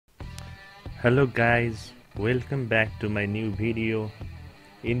Hello guys, welcome back to my new video.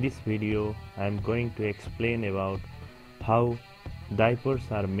 In this video I am going to explain about how diapers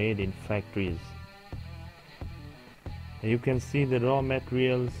are made in factories. You can see the raw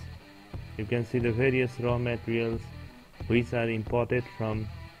materials, you can see the various raw materials which are imported from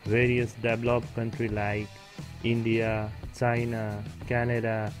various developed countries like India, China,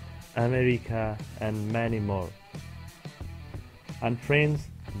 Canada, America and many more. And friends,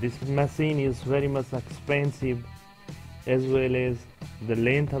 this machine is very much expensive, as well as the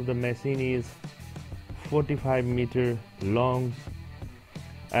length of the machine is 45 meter long,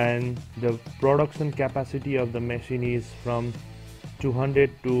 and the production capacity of the machine is from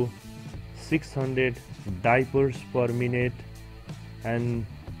 200 to 600 diapers per minute. And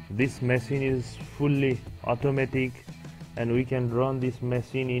this machine is fully automatic, and we can run this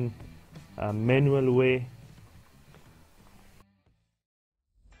machine in a manual way